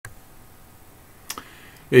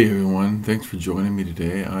Hey everyone, thanks for joining me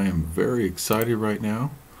today. I am very excited right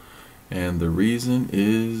now, and the reason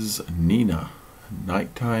is N.I.N.A,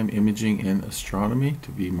 Nighttime Imaging N Astronomy, to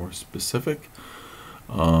be more specific.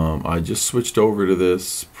 I just switched over to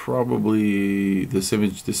this,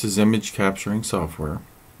 this is image capturing software,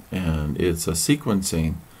 and it's a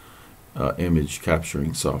sequencing image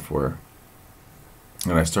capturing software,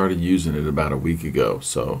 and I started using it about a week ago,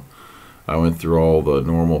 so I went through all the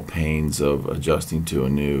normal pains of adjusting to a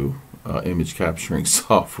new image capturing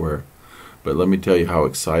software. But let me tell you how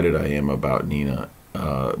excited I am about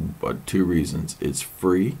N.I.N.A. But two reasons. It's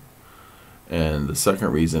free, and the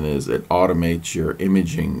second reason is it automates your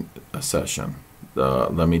imaging session.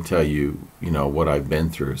 Let me tell you, what I've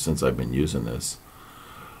been through since I've been using this.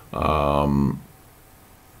 Well,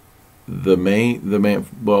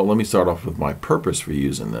 let me start off with my purpose for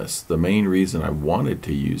using this. The main reason I wanted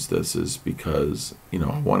to use this is because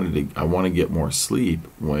I want to get more sleep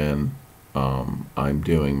when I'm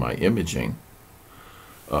doing my imaging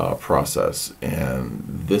process,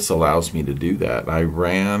 and this allows me to do that. I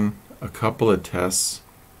ran a couple of tests.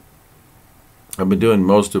 I've been doing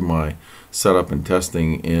most of my setup and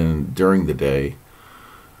testing during the day.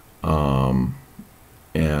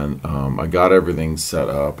 I got everything set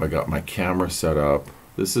up. I got my camera set up.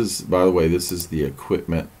 This is, by the way, this is the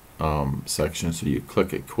equipment section. So you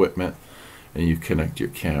click equipment and you connect your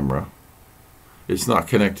camera. It's not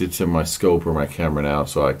connected to my scope or my camera now,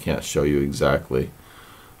 so I can't show you exactly.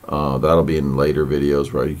 That'll be in later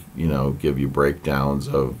videos where I give you breakdowns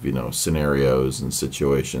of scenarios and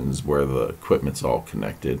situations where the equipment's all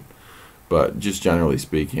connected. But just generally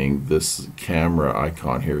speaking, this camera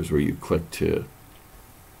icon here is where you click to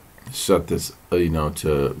set this,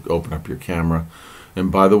 to open up your camera. And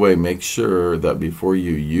by the way, make sure that before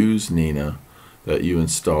you use N.I.N.A that you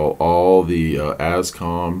install all the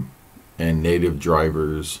ASCOM and native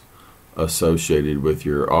drivers associated with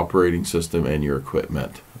your operating system and your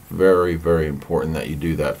equipment. Very, very important that you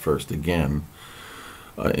do that first. Again,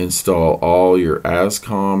 install all your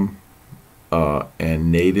ASCOM and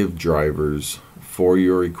native drivers for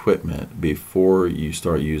your equipment before you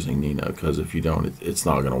start using N.I.N.A, because if you don't, it's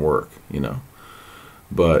not going to work,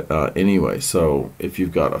 But anyway, so if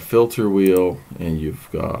you've got a filter wheel and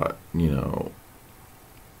you've got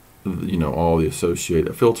all the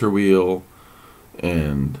associated filter wheel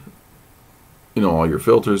and all your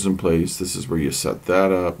filters in place, this is where you set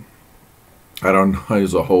that up. I don't know,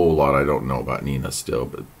 there's a whole lot I don't know about N.I.N.A still,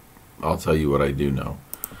 but I'll tell you what I do know.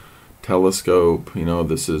 Telescope,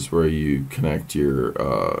 this is where you connect your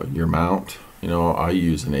mount. I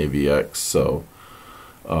use an AVX, so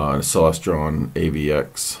a Celestron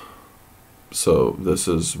AVX. So this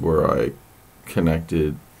is where I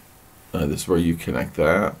connected. This is where you connect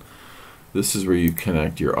that. This is where you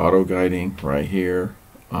connect your auto guiding right here.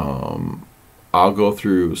 I'll go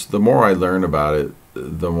through. So the more I learn about it,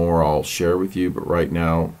 the more I'll share with you. But right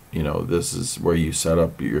now, this is where you set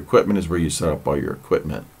up your equipment. Is where you set up all your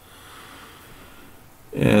equipment.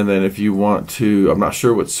 And then if you want to, I'm not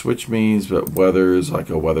sure what switch means, but weather is like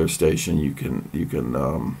a weather station. You can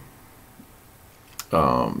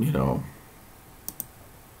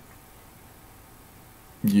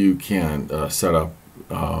set up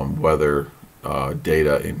weather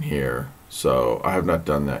data in here. So I have not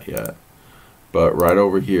done that yet. But right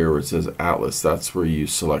over here where it says Atlas, that's where you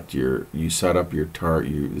select you set up your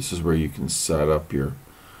target. This is where you can set up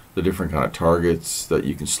the different kind of targets that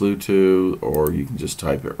you can slew to, or you can just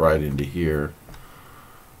type it right into here.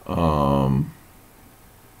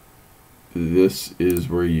 This is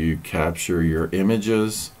where you capture your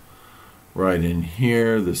images right in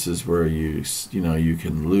here. This is where you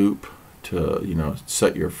can loop to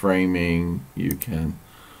set your framing. You can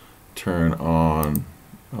turn on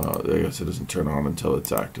I guess it doesn't turn on until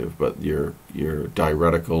it's active, but your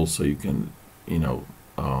diuretical, so you can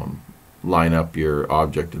line up your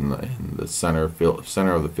object in the center of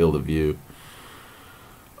the field of view.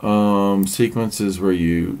 Sequence is where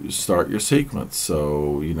you start your sequence.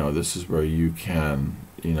 So this is where you can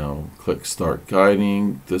click start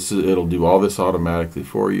guiding. It'll do all this automatically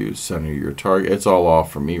for you. Center your target. It's all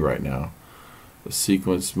off for me right now. The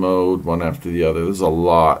sequence mode, one after the other. There's a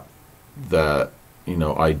lot that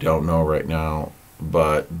I don't know right now.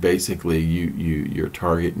 But basically, your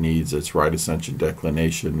target needs its right ascension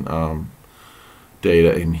declination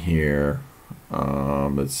data in here.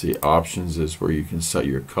 Let's see, options is where you can set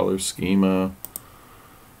your color schema.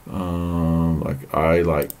 I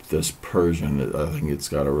like this Persian. I think it's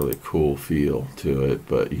got a really cool feel to it.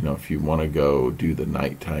 But if you want to go do the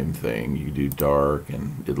nighttime thing, you do dark,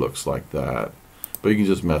 and it looks like that. But you can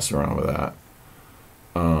just mess around with that.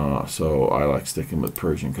 So I like sticking with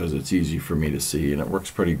Persian because it's easy for me to see and it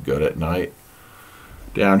works pretty good at night.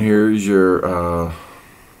 Down here is your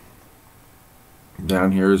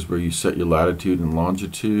down here is where you set your latitude and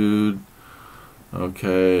longitude.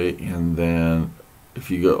 Okay, and then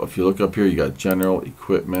if you look up here, you got general,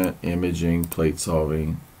 equipment, imaging, plate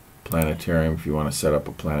solving, planetarium if you want to set up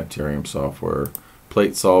a planetarium software.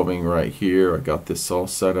 Plate solving right here. I got this all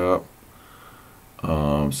set up.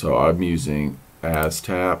 So I'm using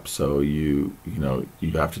ASTAP. So you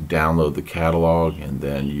have to download the catalog and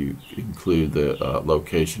then you include the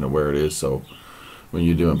location of where it is. So when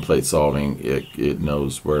you're doing plate solving, it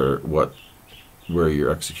knows where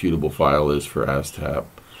your executable file is for ASTAP.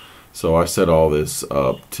 So I set all this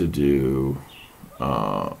up to do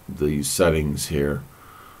these settings here.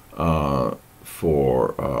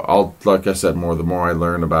 Like I said, the more I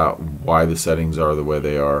learn about why the settings are the way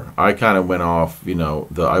they are. I kind of went off,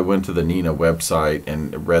 I went to the N.I.N.A website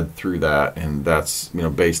and read through that, and that's,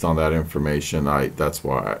 based on that information, that's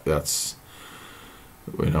why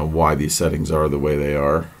these settings are the way they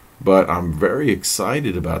are. But I'm very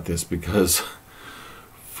excited about this because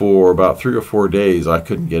for about 3 or 4 days I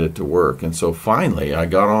couldn't get it to work, and so finally I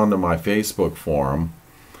got onto my Facebook forum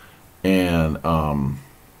and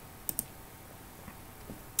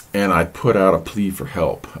I put out a plea for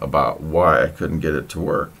help about why I couldn't get it to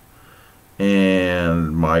work.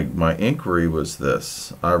 And my inquiry was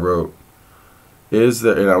this. I wrote,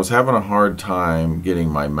 and I was having a hard time getting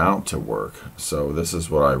my mount to work. So this is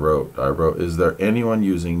what I wrote. I wrote, is there anyone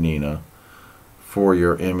using N.I.N.A for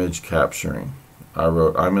your image capturing? I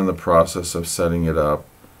wrote, I'm in the process of setting it up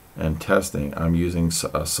and testing. I'm using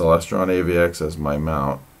a Celestron AVX as my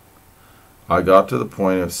mount. I got to the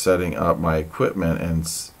point of setting up my equipment and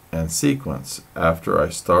sequence. After I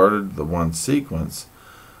started the one sequence,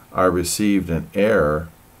 I received an error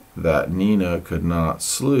that N.I.N.A could not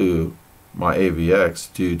slew my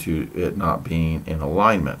AVX due to it not being in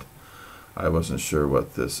alignment. I wasn't sure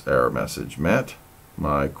what this error message meant.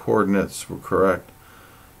 My coordinates were correct.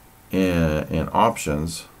 In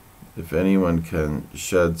options, if anyone can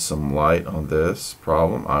shed some light on this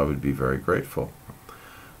problem, I would be very grateful.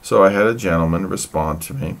 So I had a gentleman respond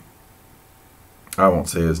to me. I won't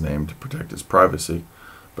say his name to protect his privacy,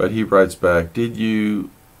 but he writes back, let me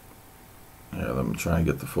try and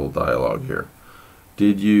get the full dialogue here.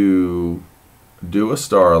 Did you do a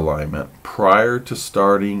star alignment prior to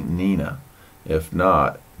starting N.I.N.A? If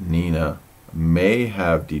not, N.I.N.A may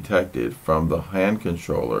have detected from the hand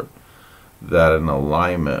controller that an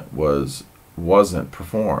alignment wasn't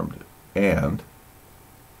performed, and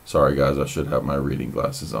sorry guys, I should have my reading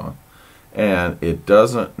glasses on, and it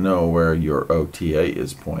doesn't know where your OTA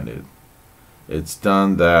is pointed. It's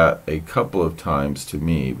done that a couple of times to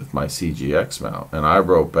me with my CGX mount. And I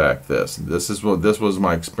wrote back this was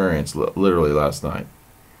my experience literally last night.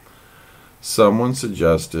 Someone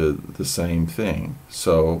suggested the same thing.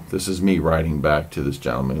 So this is me writing back to this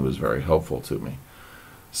gentleman who was very helpful to me.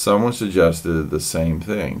 Someone suggested the same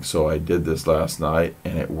thing. So I did this last night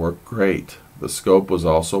and it worked great. The scope was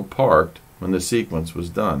also parked when the sequence was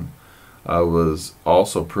done. I was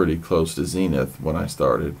also pretty close to zenith when I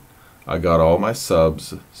started. I got all my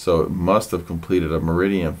subs, so it must have completed a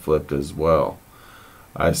meridian flip as well.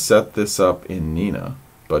 I set this up in N.I.N.A,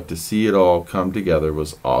 but to see it all come together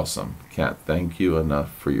was awesome. Can't thank you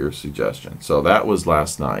enough for your suggestion. So that was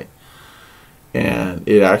last night. And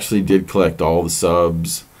it actually did collect all the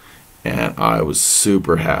subs, and I was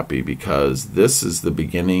super happy because this is the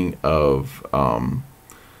beginning of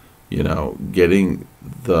getting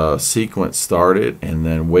the sequence started and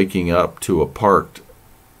then waking up to a parked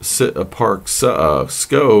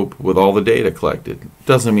scope with all the data collected.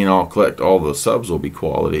 Doesn't mean all the subs will be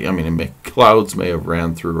quality. I mean, clouds may have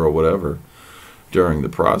ran through or whatever during the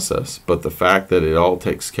process, but the fact that it all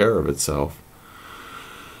takes care of itself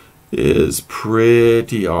is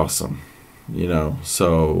pretty awesome.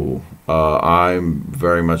 So I'm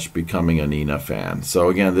very much becoming a N.I.N.A fan. So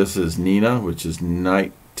again, this is N.I.N.A, which is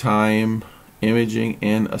Nighttime Imaging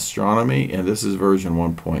N Astronomy, and this is version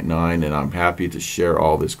 1.9, and I'm happy to share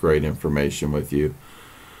all this great information with you.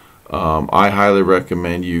 I highly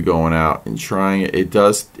recommend you going out and trying it.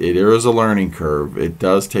 There is a learning curve. It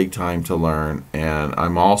does take time to learn, and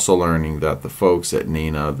I'm also learning that the folks at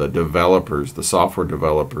N.I.N.A, the developers, the software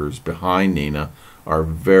developers behind N.I.N.A, are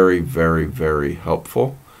very, very, very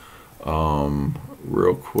helpful.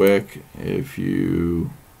 Real quick,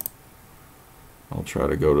 I'll try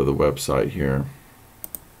to go to the website here.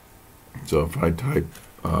 So if I type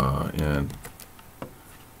in,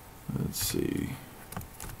 let's see,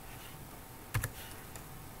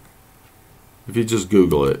 if you just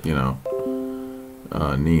Google it,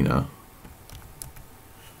 N.I.N.A.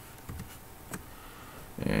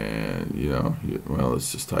 And well,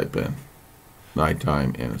 let's just type in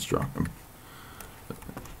Nighttime in Astronomy.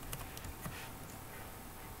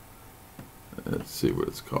 Let's see what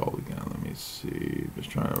it's called again. Let me see.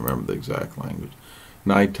 Just trying to remember the exact language.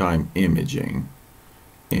 Nighttime Imaging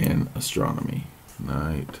N Astronomy.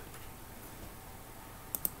 Nighttime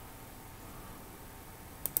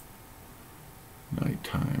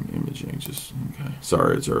Imaging. Just okay.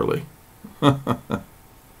 Sorry, it's early. Okay.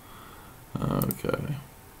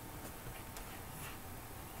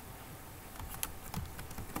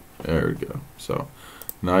 There we go. So,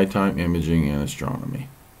 Nighttime Imaging and Astronomy.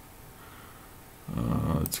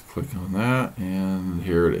 Let's click on that, and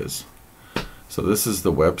here it is. So this is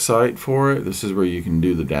the website for it. This is where you can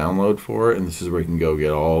do the download for it, and this is where you can go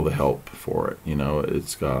get all the help for it.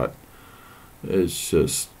 It's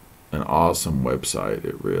just an awesome website.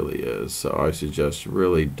 It really is. So I suggest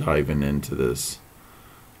really diving into this.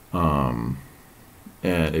 And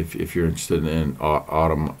if you're interested in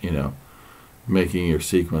making your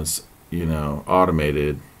sequence,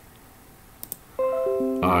 automated,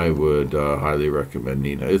 I would highly recommend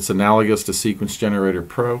N.I.N.A. It's analogous to Sequence Generator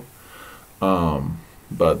Pro,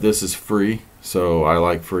 but this is free, so I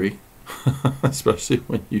like free, especially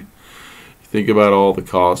when you think about all the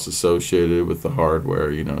costs associated with the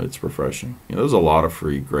hardware. It's refreshing. There's a lot of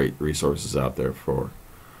free, great resources out there for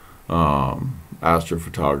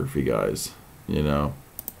astrophotography guys,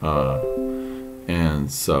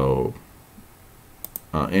 and so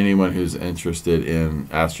anyone who's interested in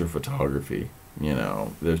astrophotography,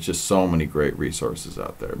 there's just so many great resources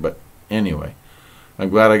out there. But anyway, I'm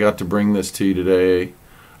glad I got to bring this to you today.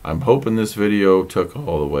 I'm hoping this video took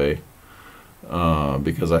all the way,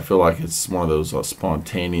 because I feel like it's one of those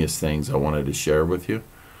spontaneous things I wanted to share with you.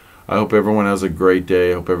 I hope everyone has a great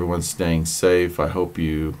day. I hope everyone's staying safe. I hope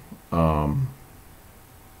you have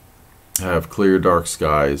clear, dark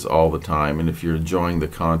skies all the time. And if you're enjoying the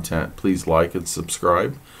content, please like and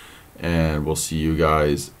subscribe. And we'll see you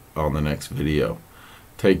guys on the next video.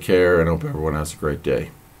 Take care, and hope everyone has a great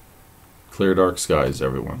day. Clear, dark skies,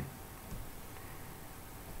 everyone.